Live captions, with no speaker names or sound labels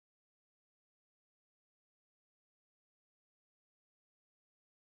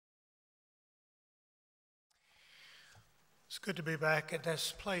It's good to be back at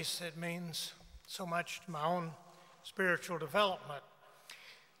this place that means so much to my own spiritual development.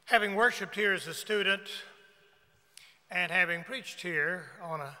 Having worshiped here as a student and having preached here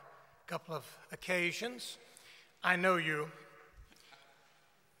on a couple of occasions, I know you.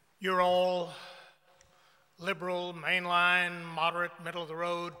 You're all liberal, mainline, moderate, middle of the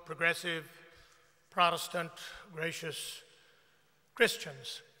road, progressive, Protestant, gracious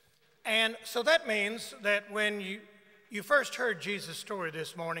Christians. And so that means that when you first heard Jesus' story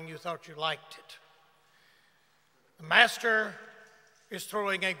this morning, you thought you liked it. The Master is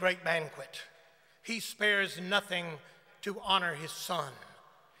throwing a great banquet. He spares nothing to honor his Son.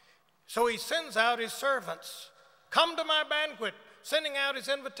 So he sends out his servants, "Come to my banquet," sending out his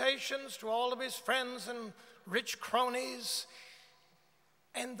invitations to all of his friends and rich cronies,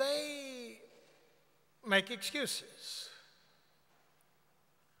 and they make excuses.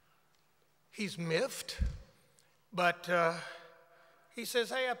 He's miffed, but he says,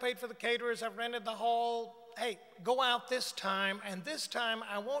 "Hey, I paid for the caterers, I've rented the hall. Hey, go out this time, and this time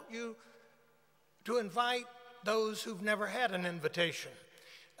I want you to invite those who've never had an invitation.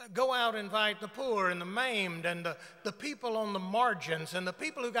 Go out, invite the poor and the maimed and the people on the margins and the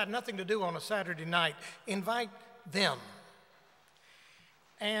people who got nothing to do on a Saturday night. Invite them."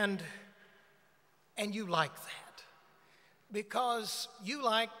 And you like that because you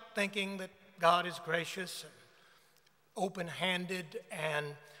like thinking that God is gracious and open-handed,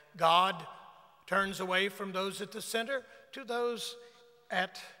 and God turns away from those at the center to those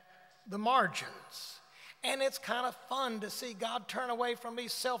at the margins. And it's kind of fun to see God turn away from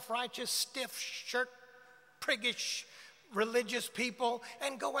these self-righteous, stiff-shirt, priggish, religious people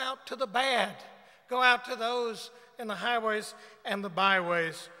and go out to the bad. Go out to those in the highways and the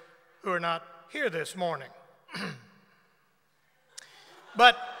byways who are not here this morning.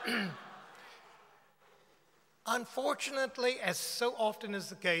 But unfortunately, as so often is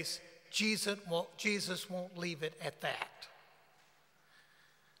the case, Jesus won't leave it at that.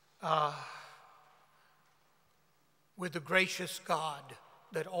 With the gracious God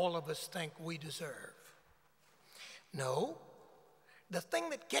that all of us think we deserve. No, the thing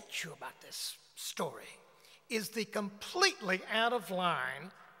that gets you about this story is the completely out of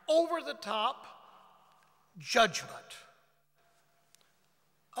line, over the top judgment.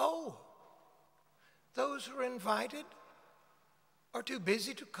 Oh, those who are invited are too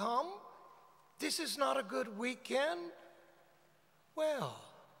busy to come? This is not a good weekend? Well,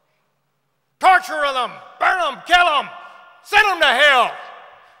 torture them, burn them, kill them, send them to hell.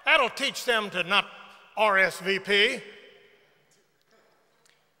 That'll teach them to not RSVP.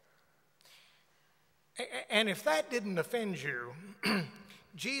 And if that didn't offend you,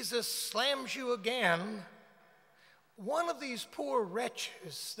 Jesus slams you again. One of these poor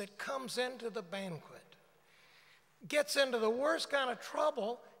wretches that comes into the banquet gets into the worst kind of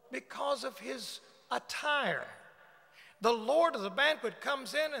trouble because of his attire. The Lord of the banquet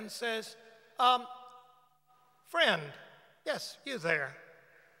comes in and says, "Friend, yes, you there.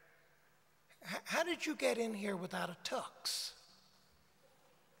 How did you get in here without a tux?"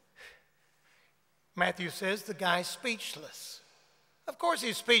 Matthew says the guy's speechless. Of course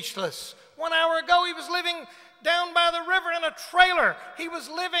he's speechless. 1 hour ago he was living down by the river in a trailer. He was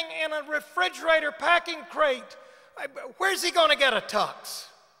living in a refrigerator packing crate. Where's he going to get a tux?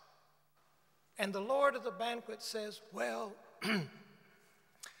 And the Lord of the banquet says, "Well,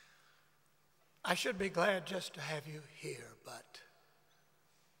 I should be glad just to have you here, but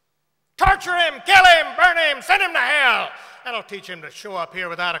torture him, kill him, burn him, send him to hell. That'll teach him to show up here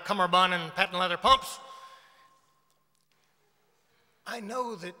without a cummerbund and patent leather pumps." I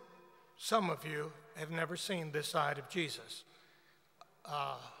know that some of you have never seen this side of Jesus.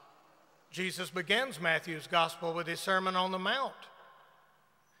 Jesus begins Matthew's gospel with his Sermon on the Mount.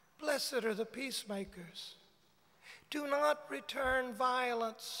 "Blessed are the peacemakers. Do not return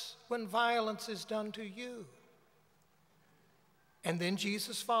violence when violence is done to you." And then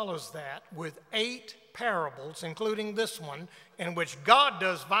Jesus follows that with 8 parables, including this one, in which God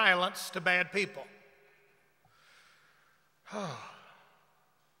does violence to bad people.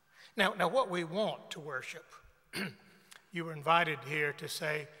 Now, what we want to worship, you were invited here to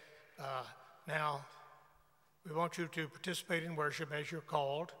say, now, we want you to participate in worship as you're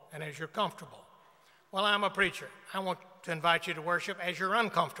called and as you're comfortable. Well, I'm a preacher. I want to invite you to worship as you're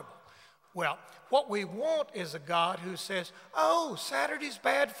uncomfortable. Well, what we want is a God who says, "Oh, Saturday's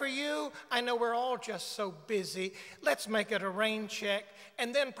bad for you. I know we're all just so busy. Let's make it a rain check.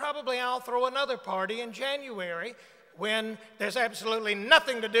 And then probably I'll throw another party in January when there's absolutely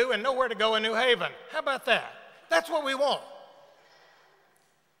nothing to do and nowhere to go in New Haven." How about that? That's what we want.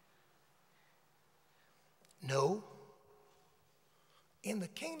 No, In the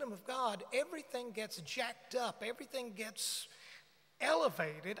kingdom of God, everything gets jacked up. Everything gets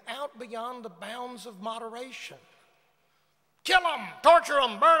elevated out beyond the bounds of moderation. Kill them, torture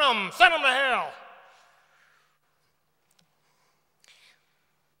them, burn them, send them to hell.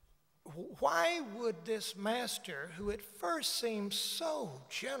 Why would this master, who at first seemed so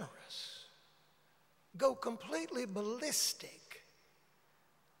generous, go completely ballistic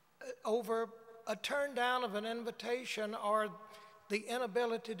over a turn down of an invitation or the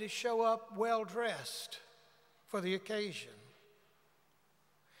inability to show up well-dressed for the occasion?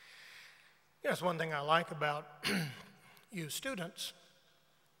 You know, that's one thing I like about you students,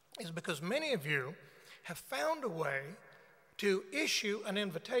 is because many of you have found a way to issue an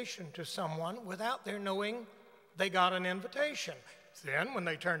invitation to someone without their knowing they got an invitation. Then, when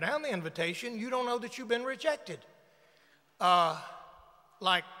they turn down the invitation, you don't know that you've been rejected. Hey,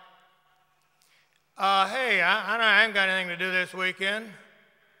 I ain't got anything to do this weekend.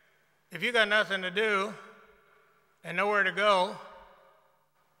 If you got nothing to do and nowhere to go,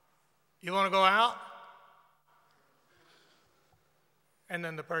 you want to go out? And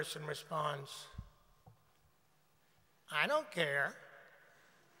then the person responds, I don't care.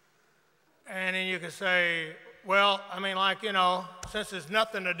 And then you can say, well, I mean, like, you know, since there's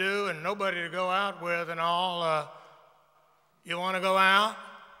nothing to do and nobody to go out with and all, you want to go out?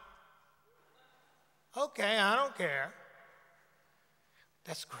 Okay, I don't care.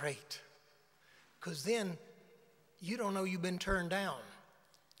 That's great. Because then you don't know you've been turned down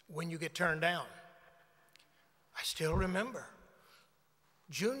when you get turned down. I still remember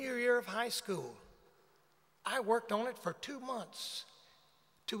junior year of high school, I worked on it for 2 months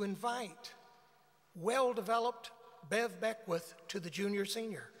to invite well-developed Bev Beckwith to the junior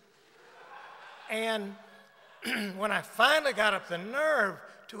senior. And when I finally got up the nerve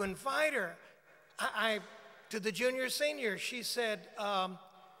to invite her to the junior senior, she said,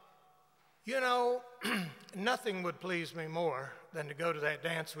 you know, nothing would please me more than to go to that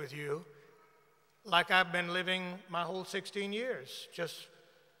dance with you, like I've been living my whole 16 years, just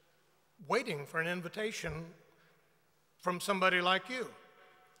waiting for an invitation from somebody like you.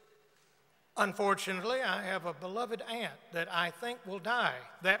 Unfortunately, I have a beloved aunt that I think will die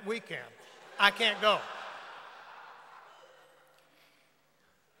that weekend. I can't go.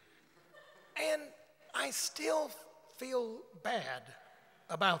 And I still feel bad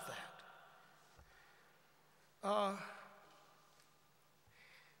about that.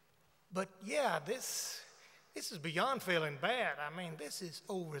 But yeah, this is beyond feeling bad. I mean, this is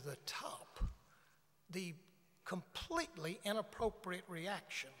over the top. The completely inappropriate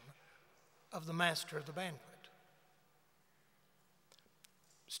reaction of the master of the banquet.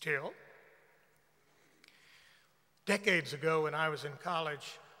 Still, decades ago when I was in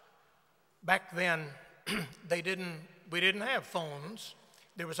college, back then we didn't have phones.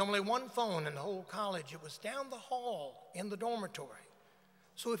 There was only one phone in the whole college. It was down the hall in the dormitory.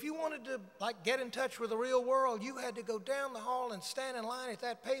 So if you wanted to get in touch with the real world, you had to go down the hall and stand in line at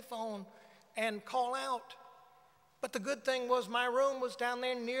that payphone and call out. But the good thing was my room was down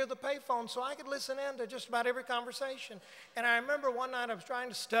there near the payphone, so I could listen in to just about every conversation. And I remember one night I was trying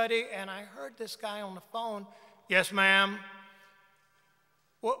to study, and I heard this guy on the phone. Yes, ma'am.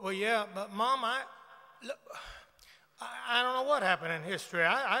 Well, yeah, but Mom, I don't know what happened in history.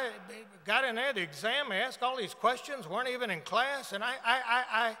 I got in there, the exam, they asked all these questions, weren't even in class, and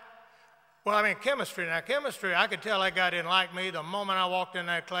chemistry. Now, chemistry, I could tell that guy didn't like me the moment I walked in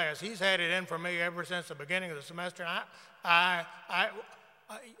that class. He's had it in for me ever since the beginning of the semester. I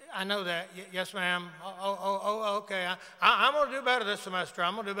know that. Yes, ma'am. Okay. I'm going to do better this semester.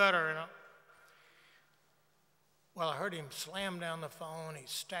 I'm going to do better. You know. Well, I heard him slam down the phone. He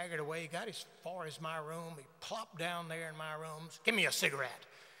staggered away. He got as far as my room. He plopped down there in my room. Give me a cigarette.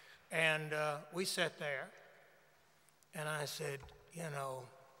 And we sat there. And I said, you know,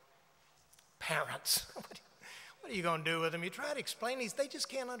 parents, what are you going to do with them? You try to explain these, they just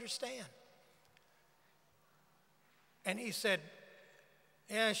can't understand. And he said,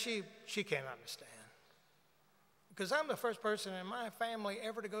 yeah, she can't understand. Because I'm the first person in my family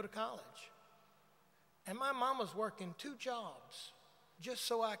ever to go to college. And my mama's working 2 jobs just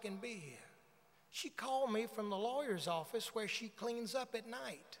so I can be here. She called me from the lawyer's office where she cleans up at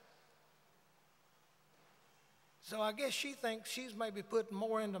night. So I guess she thinks she's maybe putting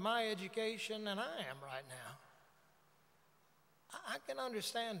more into my education than I am right now. I can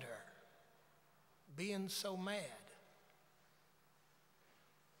understand her being so mad.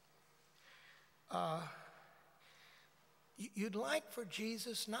 You'd like for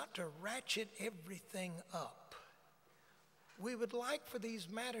Jesus not to ratchet everything up. We would like for these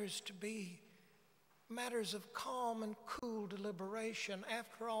matters to be matters of calm and cool deliberation.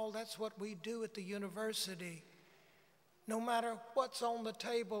 After all, that's what we do at the university. No matter what's on the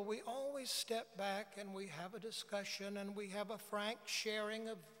table, we always step back and we have a discussion and we have a frank sharing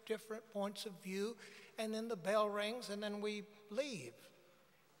of different points of view, and then the bell rings and then we leave.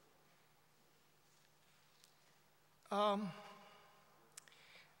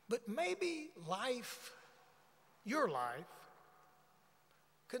 But maybe life, your life,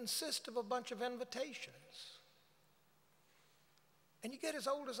 consists of a bunch of invitations. And you get as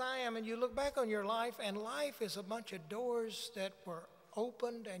old as I am and you look back on your life, and life is a bunch of doors that were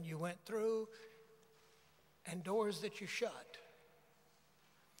opened and you went through, and doors that you shut.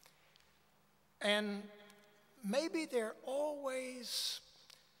 And maybe there are always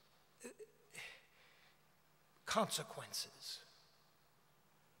consequences.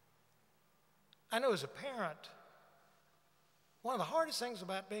 I know as a parent, one of the hardest things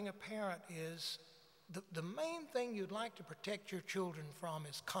about being a parent is the main thing you'd like to protect your children from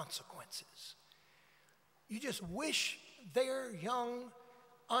is consequences. You just wish their young,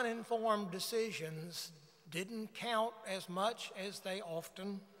 uninformed decisions didn't count as much as they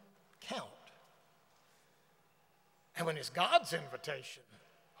often count. And when it's God's invitation,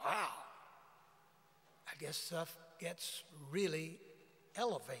 wow, I guess stuff gets really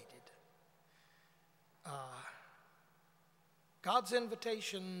elevated. God's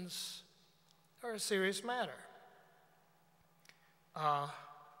invitations are a serious matter. Of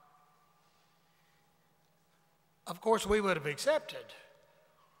course, we would have accepted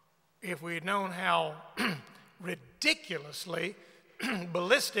if we had known how ridiculously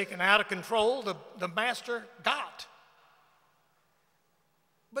ballistic and out of control the master got.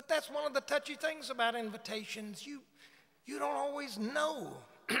 But that's one of the touchy things about invitations. You don't always know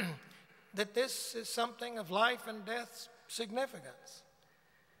that this is something of life and death significance.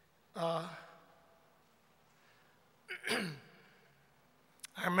 I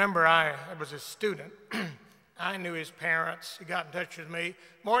remember I was a student. I knew his parents. He got in touch with me.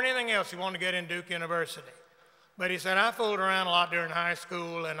 More than anything else, he wanted to get in Duke University. But he said, I fooled around a lot during high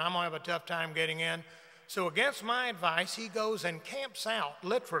school, and I'm going to have a tough time getting in. So against my advice, he goes and camps out,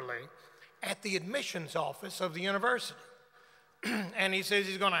 literally, at the admissions office of the university. And he says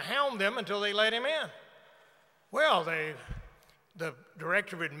he's going to hound them until they let him in. Well, the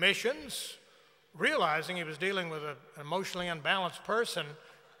director of admissions, realizing he was dealing with an emotionally unbalanced person,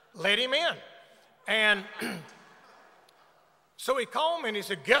 let him in. And so he called me and he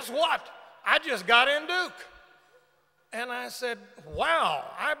said, guess what? I just got in Duke. And I said, wow,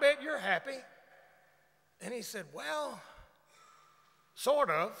 I bet you're happy. And he said, well,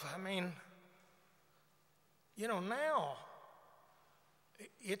 sort of. I mean, now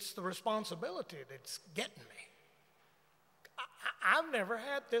it's the responsibility that's getting me. I've never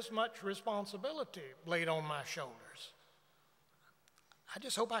had this much responsibility laid on my shoulders. I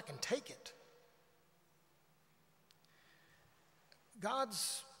just hope I can take it.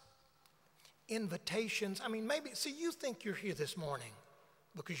 God's invitations, maybe, see, you think you're here this morning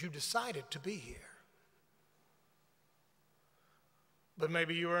because you decided to be here. But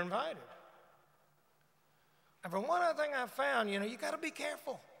maybe you were invited. And for one other thing I found, you got to be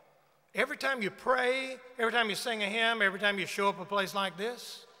careful. Every time you pray, every time you sing a hymn, every time you show up a place like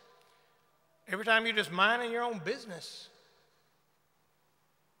this, every time you're just minding your own business,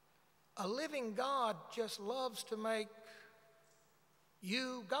 a living God just loves to make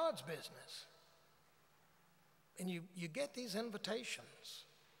you God's business. And you get these invitations.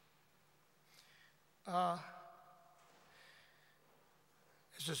 As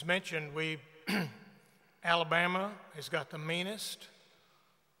just mentioned, Alabama has got the meanest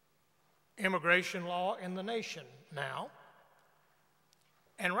immigration law in the nation now.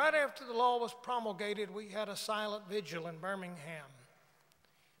 And right after the law was promulgated, we had a silent vigil in Birmingham.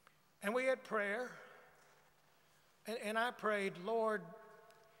 And we had prayer. And I prayed, Lord,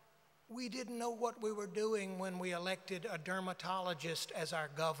 we didn't know what we were doing when we elected a dermatologist as our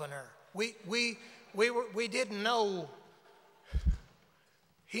governor. We didn't know.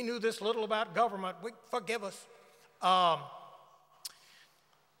 He knew this little about government. Forgive us.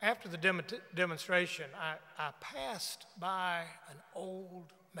 After the demonstration, I passed by an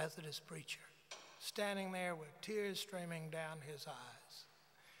old Methodist preacher standing there with tears streaming down his eyes.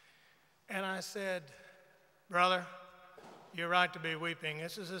 And I said, brother, you're right to be weeping.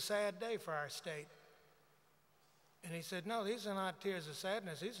 This is a sad day for our state. And he said, no, these are not tears of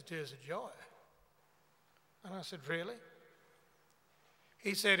sadness. These are tears of joy. And I said, really?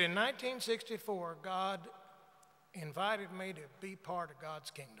 He said, in 1964, God invited me to be part of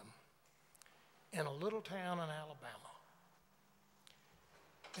God's kingdom in a little town in Alabama.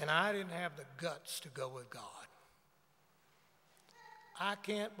 and I didn't have the guts to go with God. I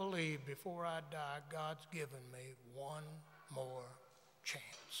can't believe before I die, God's given me one more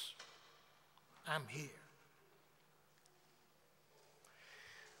chance. I'm here.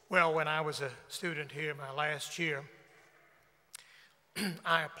 Well, when I was a student here my last year,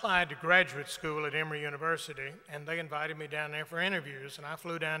 I applied to graduate school at Emory University, and they invited me down there for interviews. And I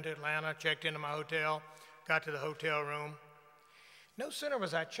flew down to Atlanta, checked into my hotel, got to the hotel room. No sooner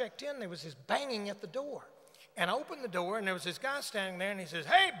was I checked in, there was this banging at the door. And I opened the door, and there was this guy standing there, and he says,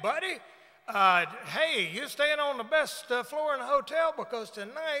 "Hey, buddy, hey, you're staying on the best floor in the hotel because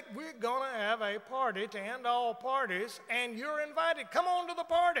tonight we're going to have a party to end all parties, and you're invited. Come on to the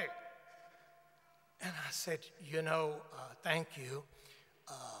party." And I said, "Thank you,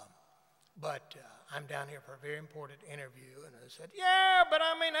 but I'm down here for a very important interview." And I said, "Yeah, but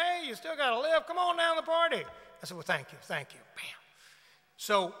I mean, hey, you still got to live. Come on down to the party." I said, "Well, thank you. Bam.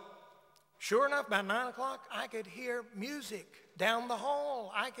 So sure enough, about 9 o'clock, I could hear music down the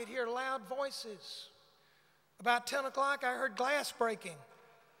hall. I could hear loud voices. About 10 o'clock, I heard glass breaking,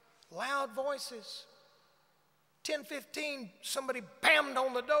 loud voices. 10:15, somebody bammed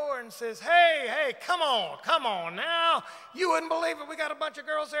on the door and says, hey, come on now. You wouldn't believe it. We got a bunch of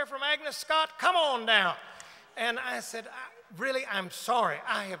girls there from Agnes Scott. Come on down. And I said, I'm sorry.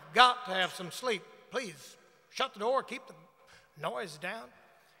 I have got to have some sleep. Please shut the door, keep the noise down.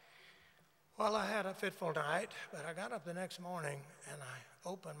 Well, I had a fitful night, but I got up the next morning and I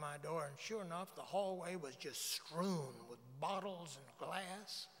opened my door, and sure enough, the hallway was just strewn with bottles and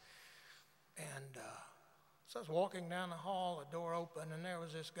glass. And so I was walking down the hall, the door opened, and there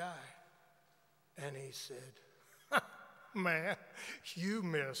was this guy. And he said, "Man, you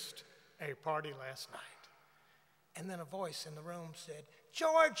missed a party last night." And then a voice in the room said,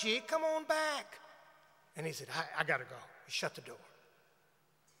 "Georgie, come on back." And he said, I got to go. He shut the door.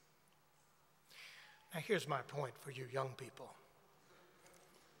 Now, here's my point for you young people.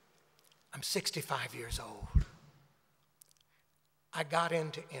 I'm 65 years old. I got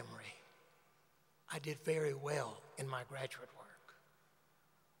into Emory. I did very well in my graduate work.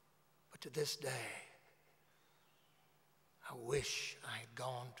 But to this day, I wish I had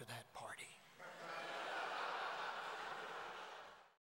gone to that party.